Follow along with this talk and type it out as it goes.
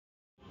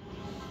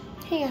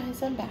Hey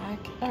guys, I'm back.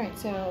 Alright,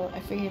 so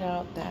I figured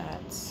out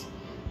that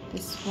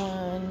this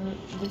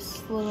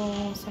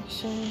little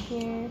section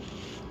here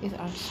is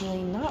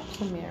actually not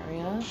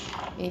Plumeria.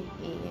 It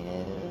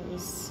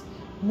is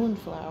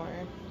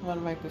Moonflower,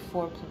 one right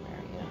before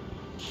Plumeria.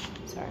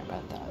 Sorry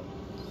about that.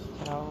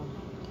 So,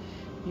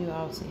 you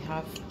obviously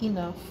have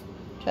enough.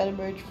 Try to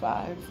merge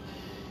 5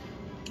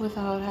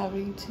 without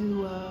having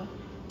to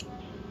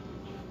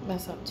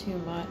mess up too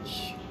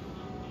much.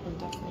 I'm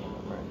definitely going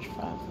to merge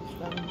 5 of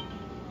them.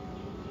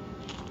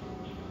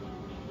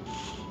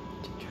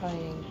 Try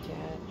and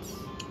get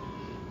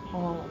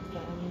all of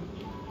them.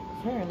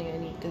 Apparently I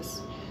need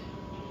this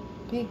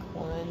big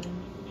one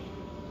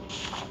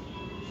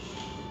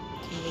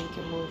to make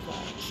it move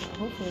out. So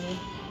hopefully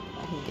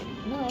I can get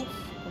enough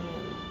and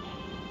then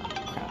oh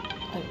crap.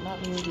 I did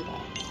not mean to do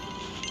that.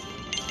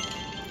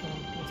 Oh,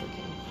 it's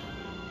okay.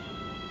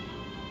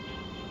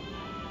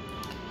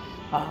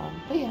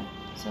 But yeah,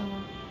 so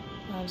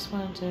I just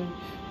wanted to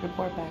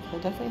report back. I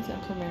definitely said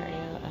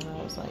Plumeria and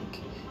I was like,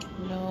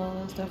 no,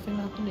 that's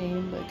definitely not the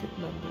name, but I could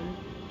remember.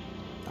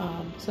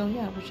 So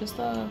yeah, it was just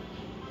the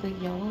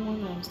yellow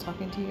one that I was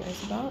talking to you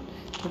guys about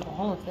did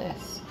all of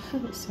this.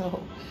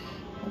 So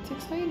that's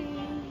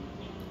exciting.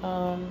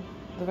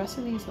 The rest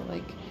of these are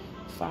like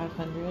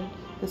 500.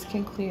 This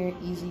can clear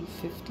easy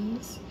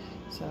 50s.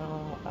 So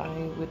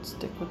I would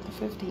stick with the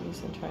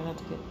 50s and try not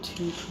to get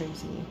too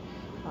crazy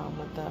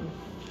with them.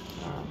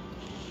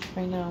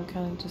 Right now I'm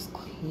kind of just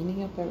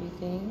cleaning up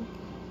everything.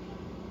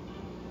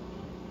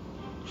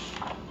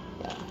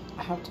 Yeah,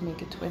 I have to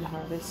make a twin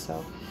harvest,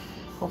 so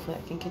hopefully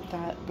I can get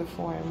that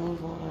before I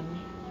move on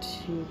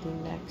to the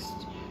next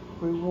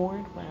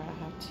reward, where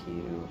I have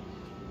to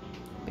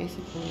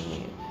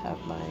basically have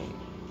my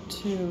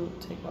 2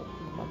 take up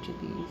a bunch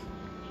of these.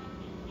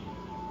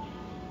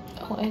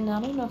 Oh, and I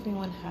don't know if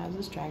anyone has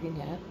this dragon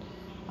yet.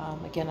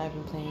 Again, I've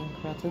been playing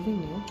relatively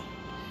new,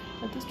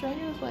 but this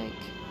dragon is like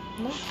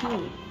not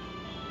cute.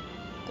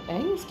 The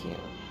egg is cute.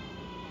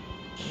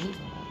 He's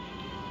not.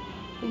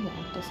 But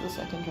yeah, this is the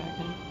second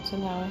dragon. So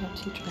now I have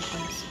 2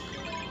 dragons.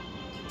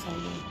 It's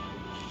exciting.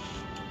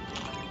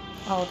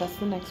 Oh, that's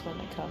the next one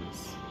that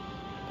comes,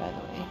 by the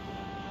way.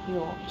 You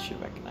all should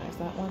recognize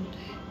that one.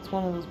 It's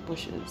one of those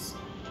bushes.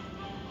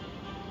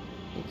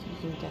 I think you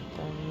can get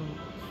them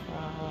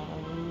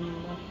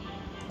from,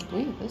 I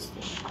believe this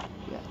thing.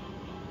 Yeah.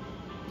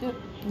 Yep.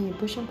 The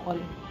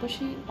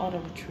bushy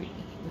autumn tree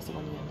is the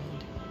one you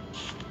need.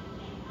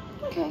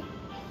 Okay.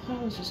 I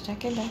was just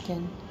checking back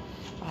in.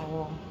 I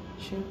will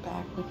shoot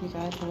back with you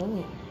guys a little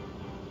later.